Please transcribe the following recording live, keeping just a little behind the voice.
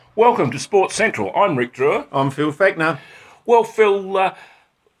Welcome to Sports Central. I'm Rick Drewer. I'm Phil Fackner. Well, Phil,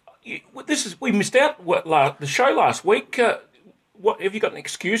 we missed out the show last week. What have you got an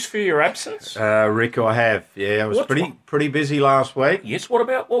excuse for your absence? Rick, I have. Yeah, I was pretty busy last week. Yes. What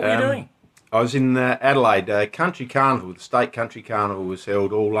were you doing? I was in Adelaide. Country Carnival, the State Country Carnival, was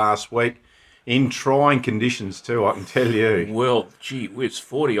held all last week in trying conditions too, I can tell you. Well, gee whiz,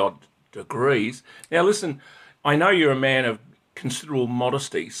 40-odd degrees. Now, listen, I know you're a man of considerable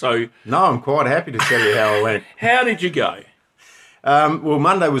modesty, so... No, I'm quite happy to tell you how I went. How did you go? Well,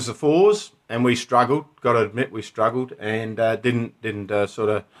 Monday was the fours, and we struggled. Got to admit, we struggled, and didn't sort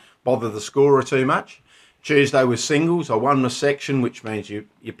of bother the scorer too much. Tuesday was singles. I won the section, which means you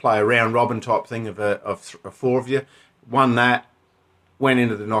play a round robin type thing of four of you. Won that, went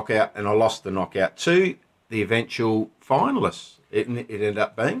into the knockout, and I lost the knockout to the eventual finalists. It ended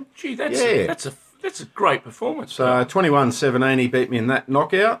up being. Gee, that's a great performance. So 21-17, he beat me in that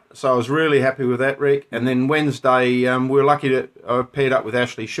knockout. So I was really happy with that, Rick. And then Wednesday, we were lucky to paired up with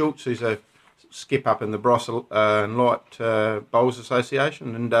Ashley Schultz, who's a skip up in the Brossel and Light Bowls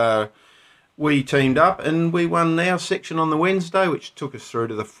Association, and we teamed up and we won our section on the Wednesday, which took us through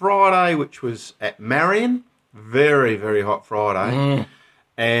to the Friday, which was at Marion. Very, very hot Friday.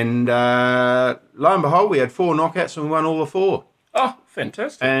 And lo and behold, we had 4 knockouts and we won all the 4. Oh,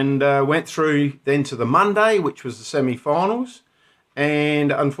 fantastic. And went through then to the Monday, which was the semi-finals.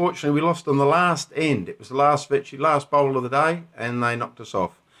 And unfortunately, we lost on the last end. It was the last bowl of the day, and they knocked us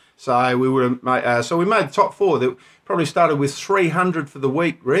off. So we would have we made the top 4. That probably started with 300 for the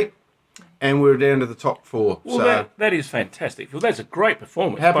week, Rick, and we were down to the top 4. Well, so that is fantastic. Well, that's a great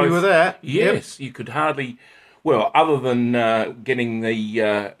performance. Happy with that? Yes, Yep. You could hardly... Well, other than getting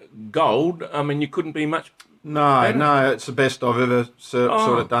the gold, I mean, you couldn't be much... No, it's the best I've ever sort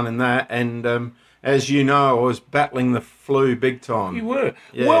of done in that. And as you know, I was battling the flu big time. You were.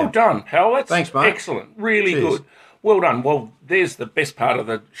 Yeah. Well done, pal. That's Thanks, mate. Excellent. Really Cheers. good. Well done. Well, there's the best part of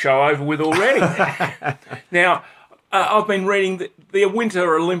the show over with already. Now, I've been reading the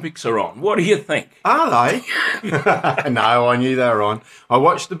Winter Olympics are on. What do you think? Are they? No, I knew they were on. I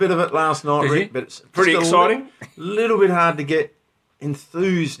watched a bit of it last night, Did Rick, you? but it's Pretty just exciting? A little bit hard to get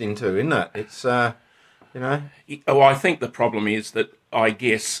enthused into, isn't it? It's, Oh, I think the problem is that I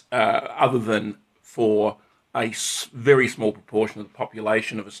guess, other than for a very small proportion of the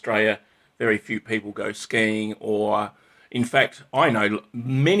population of Australia, very few people go skiing, or in fact, I know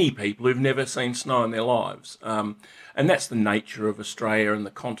many people who've never seen snow in their lives. And that's the nature of Australia and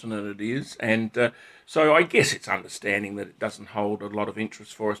the continent it is. And so I guess it's understanding that it doesn't hold a lot of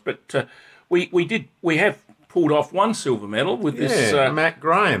interest for us. But we have pulled off one silver medal with this... Matt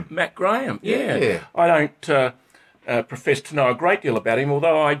Graham. Matt Graham, yeah. Yeah. I don't profess to know a great deal about him,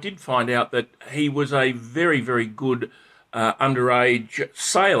 although I did find out that he was a very, very good underage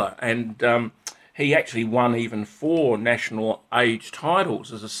sailor, and he actually won even 4 national age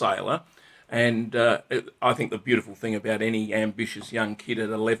titles as a sailor. And I think the beautiful thing about any ambitious young kid at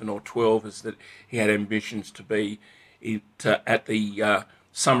 11 or 12 is that he had ambitions to be at the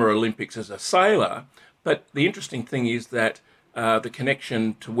Summer Olympics as a sailor. But the interesting thing is that the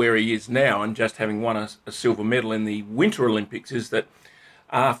connection to where he is now and just having won a silver medal in the Winter Olympics is that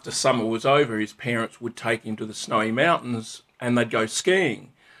after summer was over, his parents would take him to the Snowy Mountains and they'd go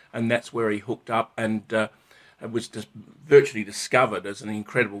skiing. And that's where he hooked up and was just virtually discovered as an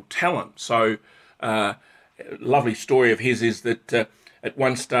incredible talent. So lovely story of his is that at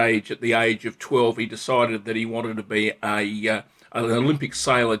one stage, at the age of 12, he decided that he wanted to be an Olympic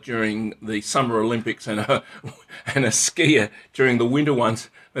sailor during the Summer Olympics and a skier during the winter ones.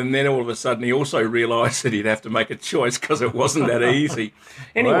 And then all of a sudden he also realised that he'd have to make a choice because it wasn't that easy.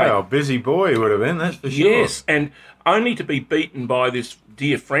 Anyway, Wow, busy boy he would have been, that's for sure. Yes, and only to be beaten by this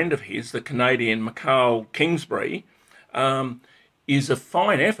dear friend of his, the Canadian Michael Kingsbury, is a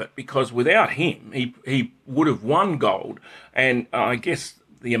fine effort, because without him, he would have won gold. And I guess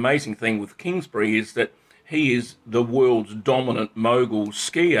the amazing thing with Kingsbury is that he is the world's dominant mogul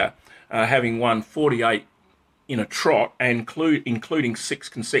skier, having won 48 in a trot, and including 6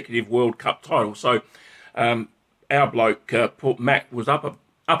 consecutive World Cup titles. So our bloke, Matt, was up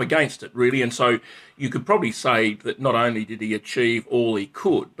against it, really. And so you could probably say that not only did he achieve all he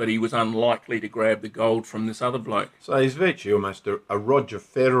could, but he was unlikely to grab the gold from this other bloke. So he's virtually almost a Roger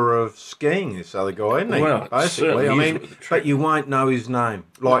Federer of skiing, this other guy, isn't he? Well, basically. I mean, but you won't know his name.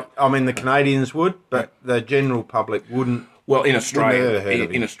 The Canadians would, but the general public wouldn't. Well, in Australia, that's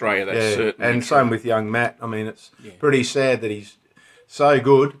certainly and true. same with young Matt. I mean, it's pretty sad that he's so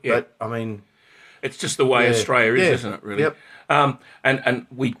good, but I mean, it's just the way Australia is, isn't it? Really. Yep. And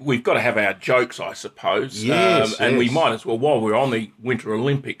we've got to have our jokes, I suppose. Yes, And we yes. might as well, while we're on the Winter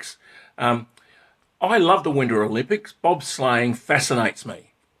Olympics. I love the Winter Olympics. Bobsleighing fascinates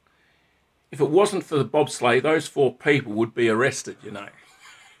me. If it wasn't for the bobsleigh, those 4 people would be arrested, you know.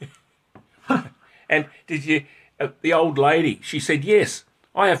 And did you, the old lady, she said, yes,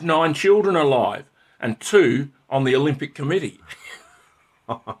 I have 9 children alive and 2 on the Olympic Committee.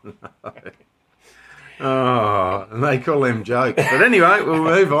 Oh, and they call them jokes. But anyway, we'll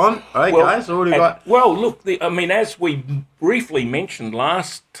move on. Okay, so what do you got? Well, look, as we briefly mentioned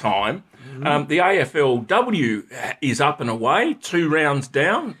last time, the AFLW is up and away, 2 rounds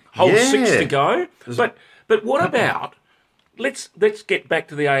down, whole 6 to go. But what about, let's get back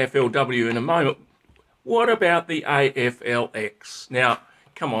to the AFLW in a moment. What about the AFLX? Now,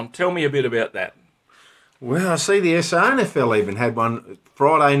 come on, tell me a bit about that. Well, I see the SANFL even had one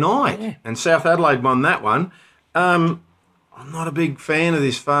Friday night, and South Adelaide won that one. I'm not a big fan of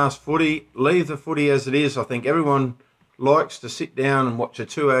this fast footy. Leave the footy as it is. I think everyone likes to sit down and watch a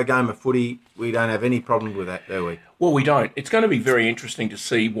 2-hour game of footy. We don't have any problem with that, do we? Well, we don't. It's going to be very interesting to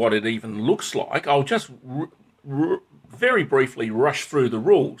see what it even looks like. I'll just very briefly rush through the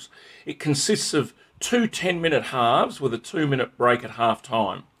rules. It consists of 2 10-minute halves with a 2-minute break at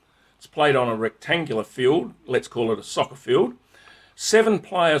half-time. It's played on a rectangular field, let's call it a soccer field. 7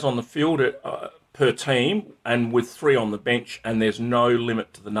 players on the field per team and with 3 on the bench, and there's no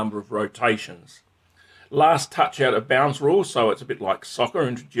limit to the number of rotations. Last touch out of bounds rule, so it's a bit like soccer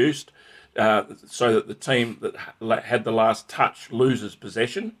introduced, so that the team that had the last touch loses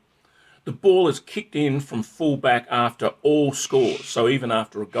possession. The ball is kicked in from full back after all scores, so even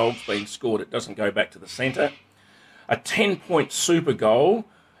after a goal's been scored, it doesn't go back to the centre. A 10-point super goal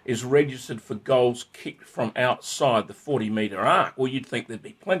is registered for goals kicked from outside the 40-metre arc. Well, you'd think there'd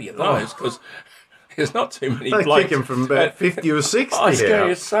be plenty of those because there's not too many They blokes. kick them from about 50 or 60 I was going out.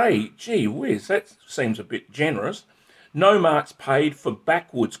 to say, gee whiz, that seems a bit generous. No marks paid for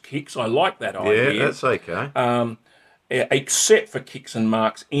backwards kicks. I like that idea. Yeah, that's okay. Except for kicks and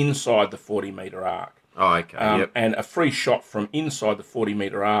marks inside the 40-metre arc. Oh, okay, yep. And a free shot from inside the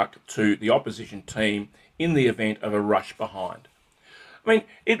 40-metre arc to the opposition team in the event of a rush behind. I mean,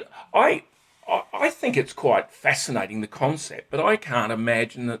 I think it's quite fascinating, the concept, but I can't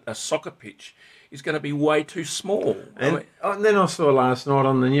imagine that a soccer pitch is going to be way too small. And then I saw last night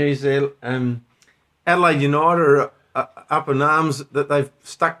on the news there, Adelaide United are up in arms that they've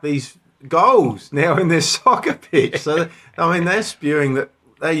stuck these goals now in their soccer pitch. So, I mean, they're spewing that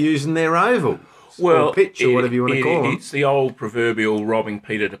they're using their oval. Or pitch or whatever you want to call them. It's the old proverbial robbing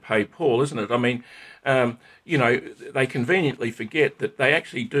Peter to pay Paul, isn't it? I mean, they conveniently forget that they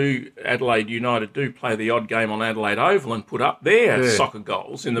actually do, Adelaide United do play the odd game on Adelaide Oval and put up their soccer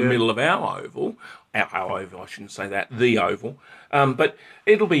goals in the middle of our oval. Our oval, I shouldn't say that, the oval. But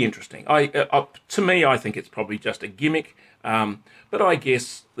it'll be interesting. To me, I think it's probably just a gimmick. But I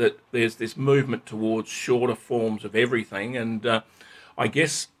guess that there's this movement towards shorter forms of everything. And I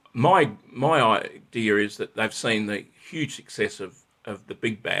guess my idea is that they've seen the huge success of the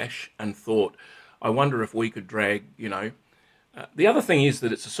Big Bash and thought, I wonder if we could drag, the other thing is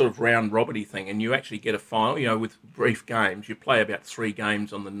that it's a sort of round robbery thing, and you actually get a final, with brief games. You play about 3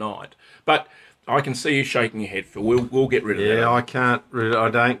 games on the night. But I can see you shaking your head, Phil. We'll get rid of that. Yeah, I can't. I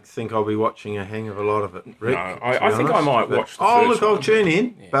don't think I'll be watching a hang of a lot of it, Rick. No, I think I might watch the first I'll one. tune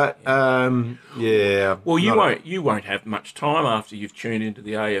in. Yeah. But yeah. Well, you won't have much time after you've tuned into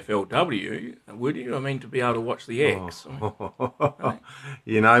the AFLW, would you? I mean, to be able to watch the X.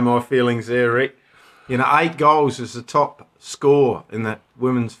 You know my feelings there, Rick. 8 goals is the top score in the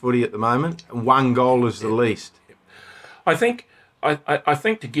women's footy at the moment, and 1 goal is the least. I think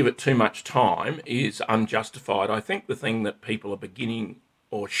to give it too much time is unjustified. I think the thing that people are beginning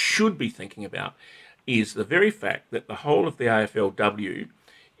or should be thinking about is the very fact that the whole of the AFLW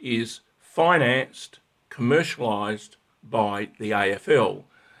is financed, commercialised by the AFL.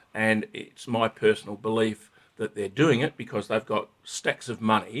 And it's my personal belief that they're doing it because they've got stacks of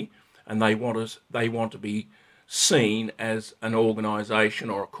money and they want to be seen as an organisation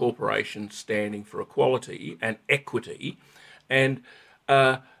or a corporation standing for equality and equity. And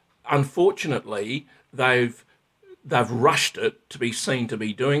unfortunately, they've rushed it to be seen to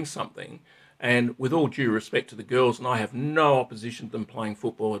be doing something. And with all due respect to the girls, and I have no opposition to them playing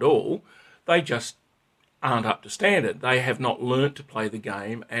football at all, they just aren't up to standard. They have not learnt to play the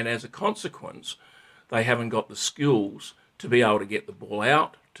game, and as a consequence, they haven't got the skills to be able to get the ball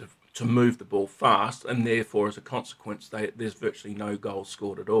out, to move the ball fast, and therefore, as a consequence, there's virtually no goals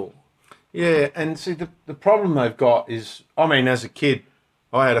scored at all. Yeah, and see, the problem they've got is, as a kid,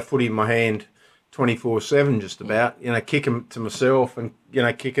 I had a footy in my hand, 24/7 just about, kicking to myself and,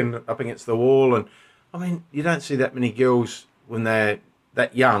 kicking up against the wall. And, I mean, you don't see that many girls when they're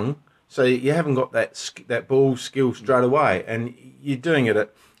that young, so you haven't got that ball skill straight away. And you're doing it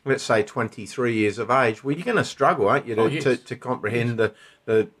at, let's say, 23 years of age. Well, you're going to struggle, aren't you, to comprehend the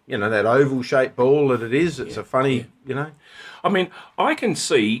that oval-shaped ball that it is. It's a funny, I mean, I can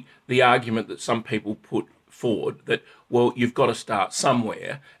see the argument that some people put forward that, well, you've got to start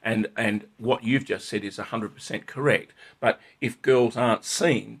somewhere, and what you've just said is 100% correct. But if girls aren't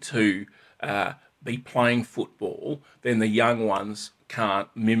seen to be playing football, then the young ones can't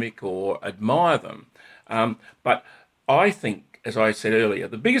mimic or admire them. But I think, as I said earlier,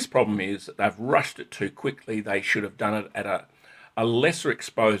 the biggest problem is that they've rushed it too quickly. They should have done it at a lesser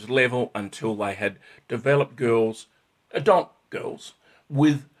exposed level until they had developed girls, adult girls,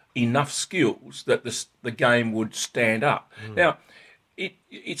 with enough skills that the game would stand up. Now,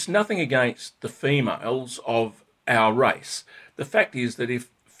 it's nothing against the females of our race. The fact is that if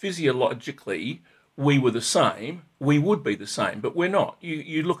physiologically we were the same, we would be the same, but we're not.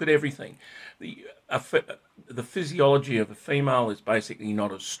 You look at everything. The physiology of a female is basically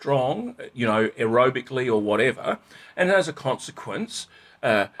not as strong, aerobically or whatever, and as a consequence,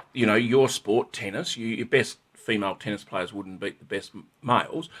 your sport, tennis, your best female tennis players wouldn't beat the best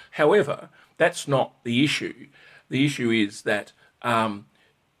males. However, that's not the issue. The issue is that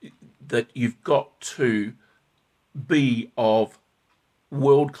that you've got to be of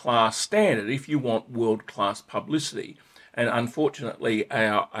world-class standard if you want world-class publicity. And unfortunately,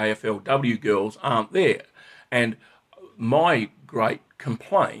 our AFLW girls aren't there. And my great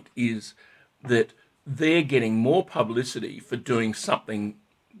complaint is that they're getting more publicity for doing something,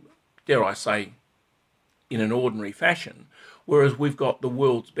 dare I say, in an ordinary fashion, whereas we've got the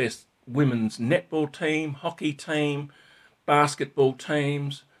world's best women's netball team, hockey team, basketball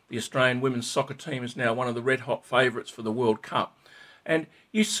teams. The Australian women's soccer team is now one of the red-hot favourites for the World Cup. And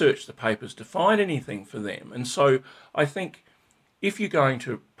you search the papers to find anything for them. And so I think if you're going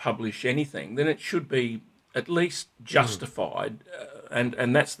to publish anything, then it should be at least justified.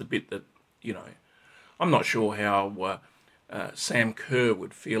 And that's the bit that, I'm not sure how Sam Kerr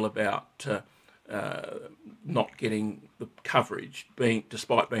would feel about not getting the coverage,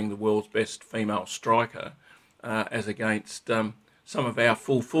 despite being the world's best female striker, as against some of our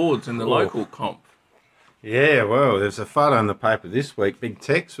full forwards in the local comp. Yeah, well, there's a photo in the paper this week. Big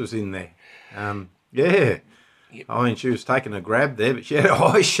Tex was in there. Yep. I mean, she was taking a grab there, but she had her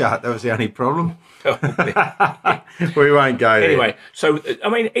eyes shut. That was the only problem. We won't go there. Anyway, so, I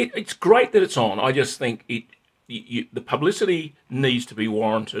mean, it's great that it's on. I just think the publicity needs to be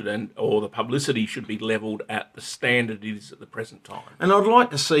warranted, or the publicity should be levelled at the standard it is at the present time. And I'd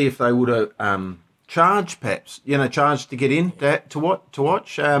like to see if they would have charged, perhaps, charged to get in to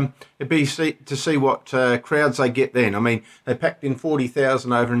watch. It'd be to see what crowds they get then. I mean, they packed in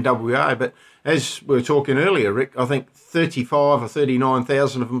 40,000 over in WA, but as we were talking earlier, Rick, I think 35 or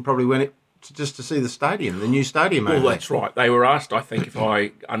 39,000 of them probably went just to see the stadium, the new stadium. Well, that's right. They were asked, I think, if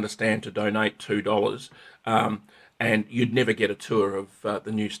I understand, to donate $2. And you'd never get a tour of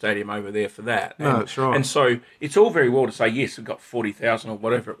the new stadium over there for that. No, that's right. And so it's all very well to say, yes, we've got 40,000 or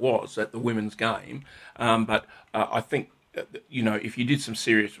whatever it was at the women's game. But I think, if you did some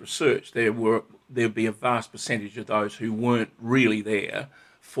serious research, there'd be a vast percentage of those who weren't really there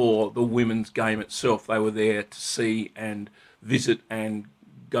for the women's game itself. They were there to see and visit and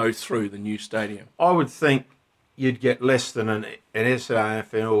go through the new stadium. I would think you'd get less than an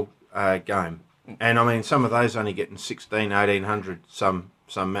SANFL game. And, I mean, some of those only getting 1,600, 1,800, some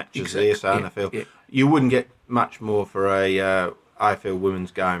matches, exactly. The SANFL. Yeah. You wouldn't get much more for a AFL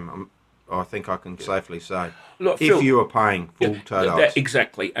women's game, I think I can safely say, Look, Phil, if you were paying full total.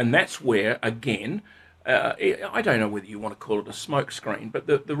 Exactly, and that's where, again, I don't know whether you want to call it a smokescreen, but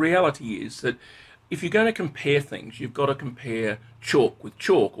the reality is that if you're going to compare things, you've got to compare chalk with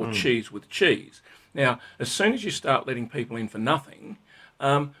chalk or cheese with cheese. Now, as soon as you start letting people in for nothing,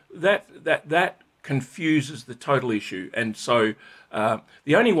 that confuses the total issue. And so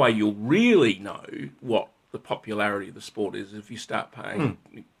the only way you'll really know what the popularity of the sport is if you start paying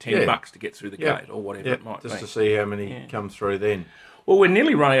 $10 to get through the gate or whatever it might be. Just to see how many come through then. Well, we're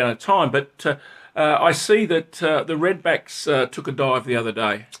nearly running out of time, but I see that the Redbacks took a dive the other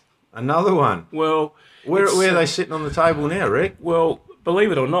day. Another one? Well, where are they sitting on the table now, Rick? Well,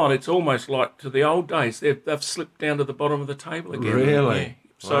 believe it or not, it's almost like to the old days. They've slipped down to the bottom of the table again. Really?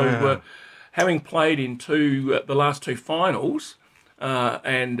 Yeah. So having played in the last two finals,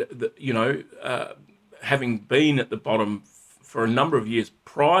 and having been at the bottom for a number of years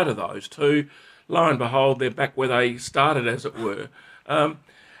prior to those two, lo and behold, they're back where they started, as it were.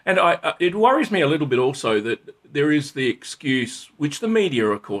 And it worries me a little bit also that there is the excuse, which the media,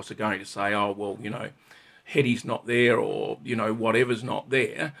 of course, are going to say, oh, well, Heady's not there or, whatever's not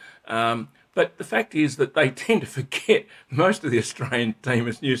there. But the fact is that they tend to forget most of the Australian team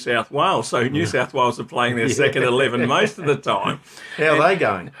is New South Wales. So New South Wales are playing their second 11 most of the time. How are they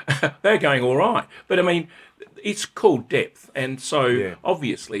going? They're going all right. But, I mean, it's called depth. And so,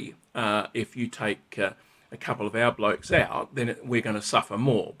 obviously, if you take a couple of our blokes out, then we're going to suffer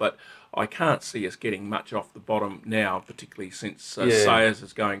more. But I can't see us getting much off the bottom now, particularly since Sayers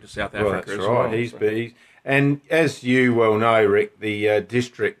is going to South Africa as well. That's right. And as you well know, Rick, the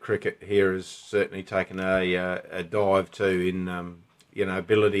district cricket here has certainly taken a dive too in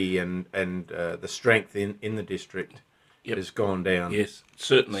ability and the strength in the district has gone down. Yes,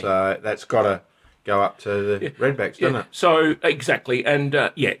 certainly. So that's got to go up to the Redbacks, doesn't it? So exactly, and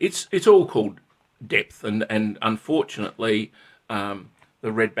it's all called depth, and unfortunately, the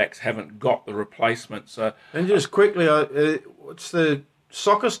Redbacks haven't got the replacements. And just quickly, what's the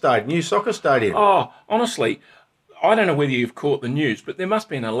new soccer stadium? Oh, honestly, I don't know whether you've caught the news, but there must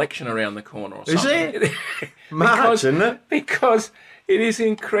be an election around the corner or something. Is there? March, isn't it? Because it is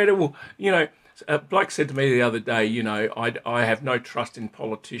incredible. A bloke said to me the other day, I have no trust in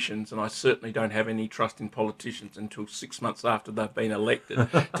politicians, and I certainly don't have any trust in politicians until 6 months after they've been elected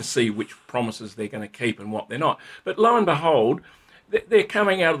to see which promises they're going to keep and what they're not. But lo and behold, they're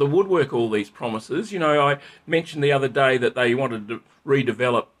coming out of the woodwork, all these promises. I mentioned the other day that they wanted to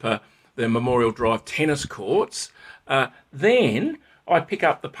redevelop the Memorial Drive tennis courts. Then I pick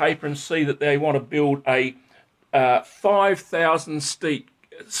up the paper and see that they want to build a 5,000 seat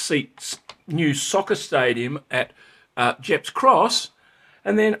new soccer stadium at Gepps Cross.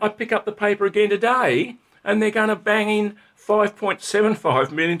 And then I pick up the paper again today and they're going to bang in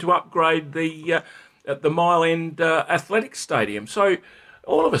 $5.75 million to upgrade the Mile End Athletics Stadium. So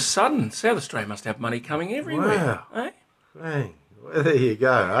all of a sudden, South Australia must have money coming everywhere. Wow. Eh? Hey, well, there you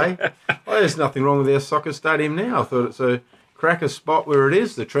go, eh? Well, there's nothing wrong with our soccer stadium now. I thought it's a cracker spot where it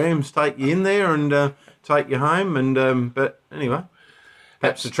is. The trams take you in there and take you home. And but anyway,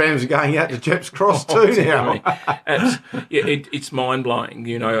 perhaps the trams are going out to Gepps Cross too now. It's mind-blowing,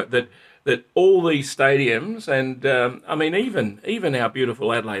 that all these stadiums and, even our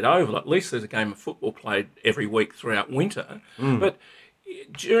beautiful Adelaide Oval, at least there's a game of football played every week throughout winter. But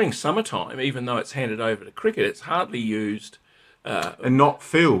during summertime, even though it's handed over to cricket, it's hardly used. And not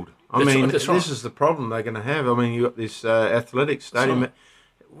filled. That's right. This is the problem they're going to have. I mean, you've got this athletic stadium. Right.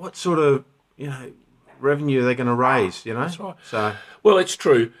 What sort of, revenue are they going to raise, That's right. So, well, it's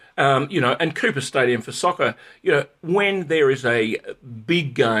true. And Cooper Stadium for soccer, when there is a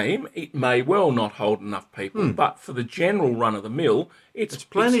big game, it may well not hold enough people, but for the general run of the mill, it's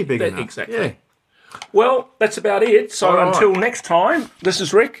plenty big enough. Exactly. Yeah. Well, that's about it. So until next time, this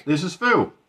is Rick. This is Phil.